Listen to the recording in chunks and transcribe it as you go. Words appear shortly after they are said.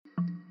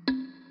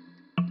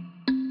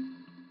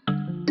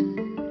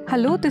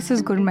Hello, this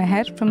is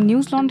Gurmeher from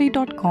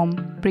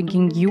newslaundry.com,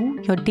 bringing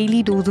you your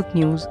daily dose of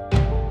news.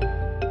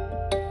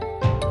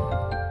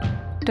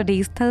 Today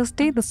is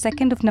Thursday, the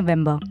 2nd of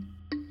November.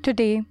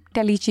 Today,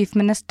 Delhi Chief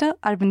Minister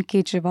Arvind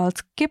Kejriwal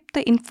skipped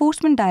the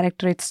Enforcement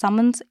Directorate's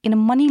summons in a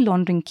money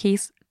laundering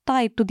case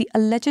tied to the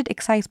alleged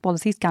excise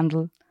policy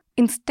scandal.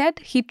 Instead,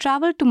 he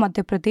travelled to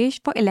Madhya Pradesh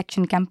for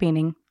election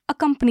campaigning.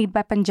 Accompanied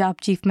by Punjab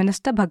Chief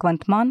Minister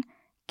Bhagwant Mann,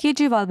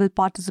 Kejriwal will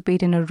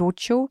participate in a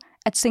roadshow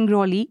at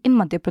Singrauli in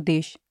Madhya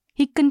Pradesh.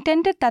 He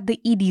contended that the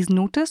ED's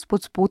notice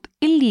was both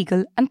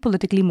illegal and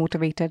politically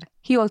motivated.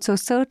 He also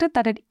asserted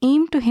that it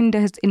aimed to hinder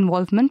his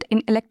involvement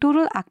in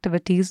electoral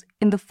activities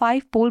in the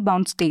 5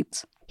 poll-bound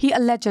states. He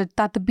alleged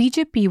that the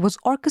BJP was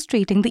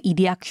orchestrating the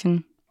ED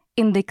action.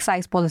 In the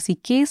excise policy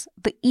case,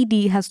 the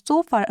ED has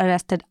so far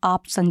arrested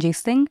AAP Sanjay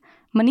Singh,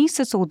 Manish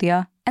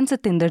Sisodia and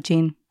Satinder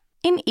Jain.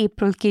 In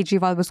April,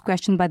 Kejriwal was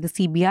questioned by the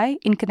CBI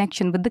in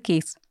connection with the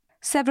case.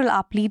 Several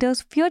AAP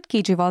leaders feared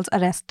Kejriwal's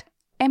arrest.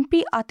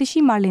 MP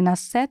Atishi Marlena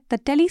said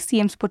that Delhi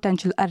CM's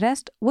potential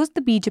arrest was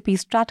the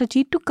BJP's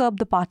strategy to curb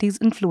the party's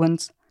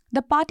influence.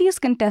 The party is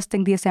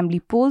contesting the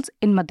assembly polls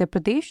in Madhya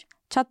Pradesh,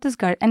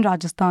 Chhattisgarh and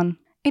Rajasthan.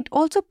 It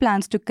also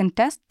plans to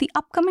contest the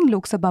upcoming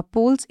Lok Sabha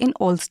polls in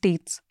all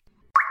states.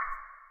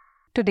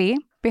 Today,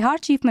 Bihar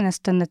Chief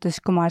Minister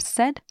Nitish Kumar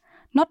said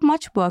not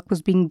much work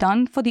was being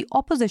done for the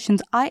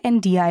opposition's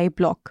INDIA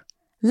bloc.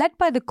 Led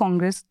by the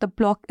Congress, the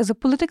bloc is a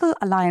political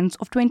alliance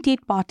of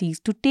 28 parties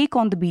to take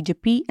on the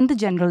BJP in the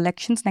general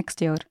elections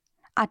next year.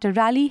 At a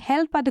rally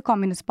held by the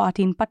Communist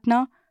Party in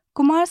Patna,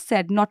 Kumar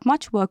said not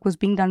much work was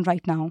being done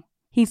right now.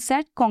 He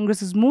said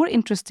Congress is more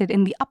interested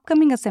in the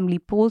upcoming assembly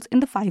polls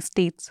in the 5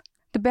 states.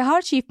 The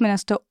Bihar Chief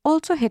Minister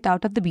also hit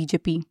out at the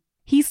BJP.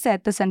 He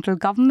said the central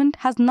government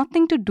has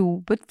nothing to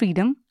do with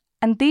freedom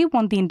and they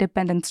want the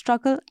independence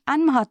struggle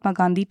and Mahatma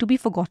Gandhi to be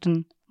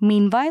forgotten.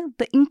 Meanwhile,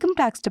 the Income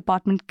Tax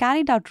Department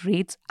carried out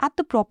raids at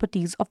the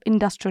properties of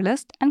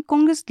industrialist and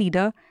Congress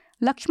leader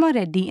Lakshma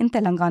Reddy in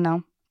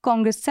Telangana.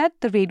 Congress said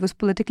the raid was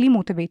politically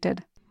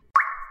motivated.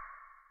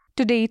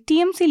 Today,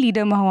 TMC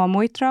leader Mahua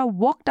Moitra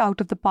walked out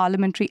of the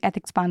Parliamentary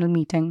Ethics Panel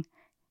meeting,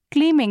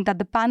 claiming that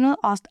the panel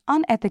asked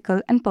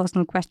unethical and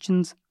personal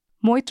questions.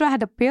 Moitra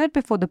had appeared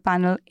before the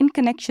panel in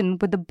connection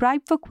with the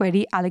bribe for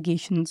query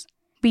allegations.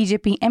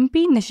 BJP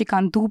MP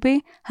Nishikant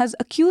Dubey has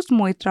accused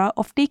Moitra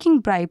of taking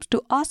bribes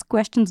to ask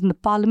questions in the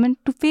parliament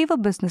to favour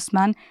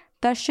businessman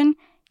Darshan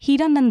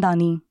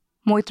Hiranandani.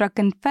 Moitra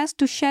confessed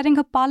to sharing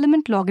her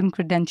parliament login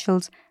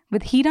credentials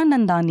with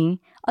Hiranandani,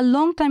 a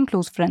long-time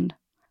close friend.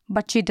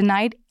 But she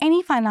denied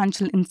any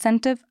financial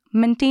incentive,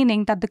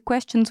 maintaining that the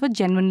questions were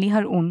genuinely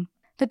her own.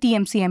 The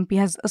TMC MP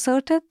has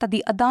asserted that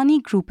the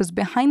Adani Group is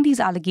behind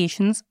these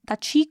allegations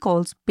that she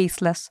calls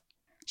baseless.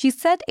 She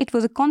said it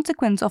was a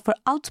consequence of her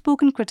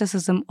outspoken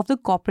criticism of the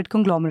corporate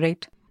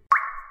conglomerate.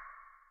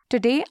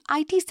 Today,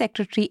 IT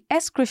Secretary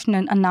S.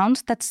 Krishnan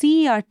announced that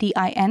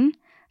CERTIN,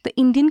 the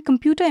Indian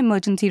Computer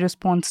Emergency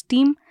Response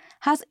Team,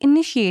 has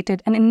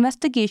initiated an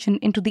investigation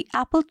into the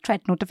Apple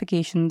threat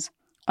notifications.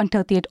 On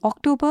 30th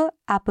October,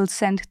 Apple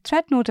sent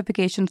threat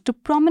notifications to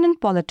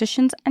prominent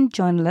politicians and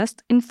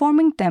journalists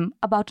informing them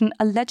about an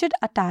alleged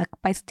attack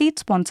by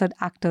state-sponsored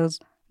actors.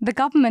 The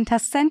government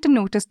has sent a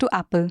notice to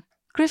Apple.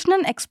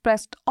 Krishnan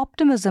expressed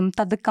optimism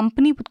that the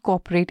company would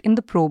cooperate in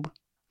the probe.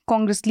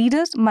 Congress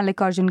leaders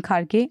Mallikarjun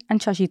Kharge and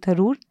Shashi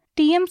Tharoor,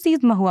 TMC's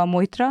Mahua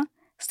Moitra,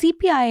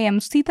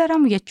 CPIM's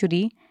Sitaram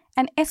Yechuri,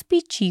 and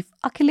SP Chief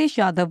Akhilesh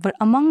Yadav were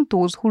among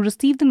those who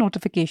received the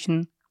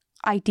notification.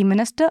 IT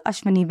Minister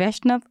Ashwini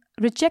Vaishnav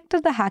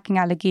rejected the hacking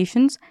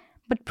allegations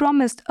but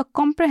promised a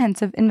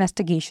comprehensive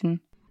investigation.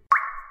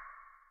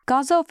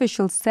 Gaza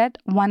officials said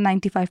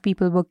 195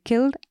 people were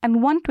killed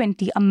and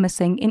 120 are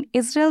missing in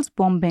Israel's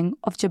bombing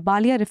of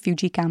Jabalia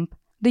refugee camp.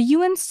 The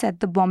UN said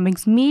the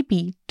bombings may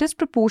be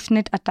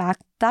disproportionate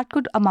attacks that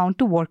could amount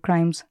to war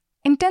crimes.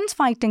 Intense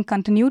fighting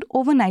continued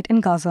overnight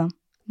in Gaza.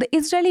 The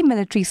Israeli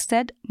military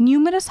said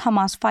numerous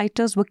Hamas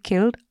fighters were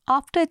killed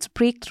after its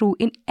breakthrough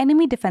in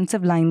enemy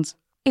defensive lines.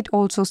 It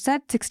also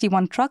said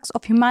 61 trucks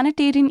of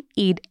humanitarian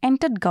aid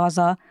entered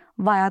Gaza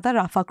via the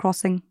Rafah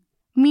crossing.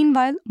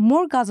 Meanwhile,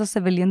 more Gaza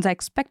civilians are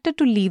expected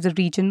to leave the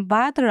region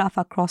via the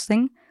Rafah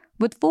crossing,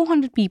 with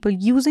 400 people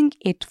using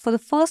it for the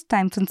first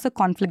time since the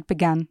conflict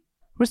began.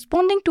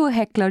 Responding to a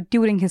heckler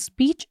during his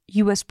speech,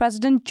 US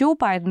President Joe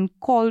Biden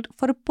called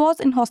for a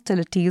pause in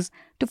hostilities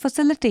to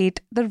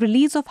facilitate the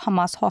release of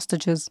Hamas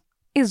hostages.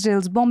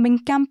 Israel's bombing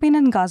campaign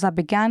in Gaza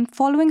began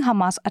following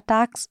Hamas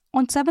attacks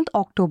on 7th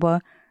October,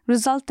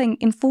 resulting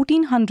in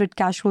 1,400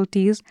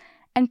 casualties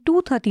and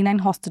 239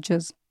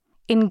 hostages.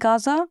 In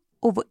Gaza,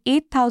 over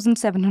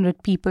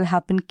 8,700 people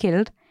have been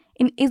killed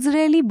in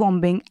Israeli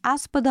bombing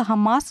as per the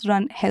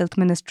Hamas-run health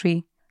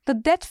ministry. The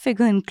death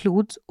figure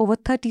includes over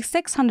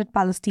 3,600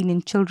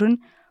 Palestinian children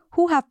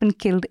who have been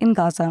killed in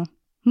Gaza.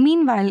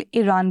 Meanwhile,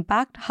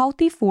 Iran-backed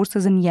Houthi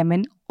forces in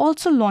Yemen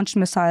also launched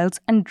missiles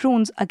and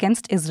drones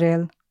against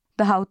Israel.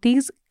 The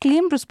Houthis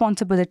claimed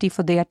responsibility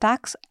for the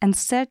attacks and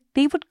said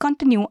they would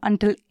continue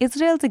until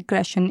Israel's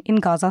aggression in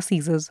Gaza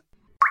ceases.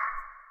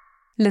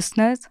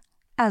 Listeners,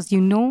 As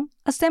you know,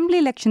 assembly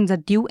elections are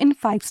due in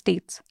 5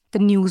 states. The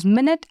News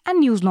Minute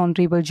and News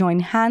Laundry will join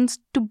hands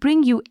to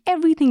bring you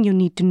everything you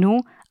need to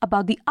know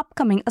about the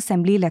upcoming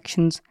assembly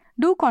elections.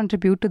 Do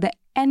contribute to the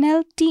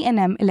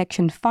NLTNM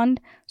Election Fund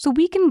so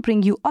we can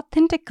bring you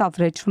authentic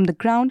coverage from the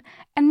ground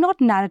and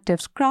not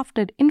narratives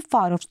crafted in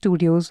far-off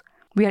studios.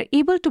 We are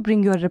able to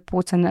bring you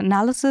reports and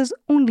analysis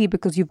only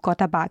because you've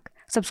got our back.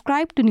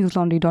 Subscribe to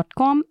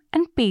newslaundry.com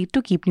and pay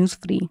to keep news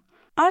free.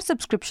 Our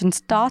subscription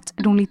starts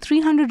at only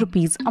 300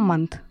 rupees a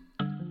month.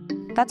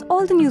 That's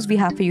all the news we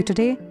have for you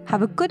today.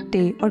 Have a good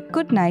day or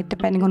good night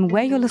depending on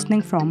where you're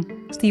listening from.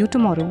 See you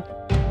tomorrow.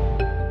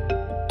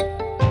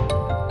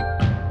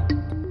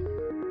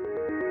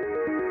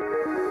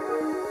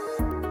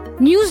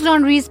 News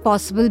Laundry is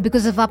possible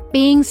because of our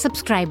paying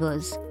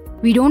subscribers.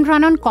 We don't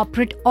run on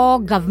corporate or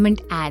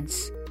government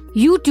ads.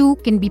 You too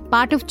can be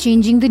part of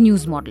changing the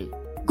news model.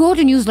 Go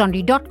to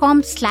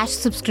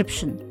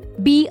newslaundry.com/subscription.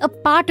 Be a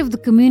part of the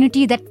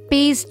community that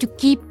pays to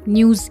keep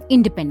news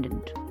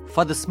independent.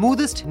 For the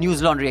smoothest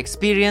News Laundry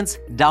experience,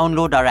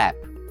 download our app.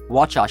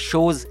 Watch our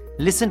shows,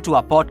 listen to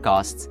our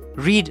podcasts,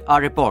 read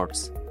our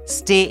reports.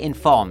 Stay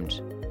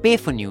informed. Pay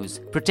for news,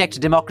 protect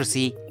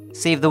democracy,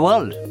 save the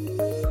world.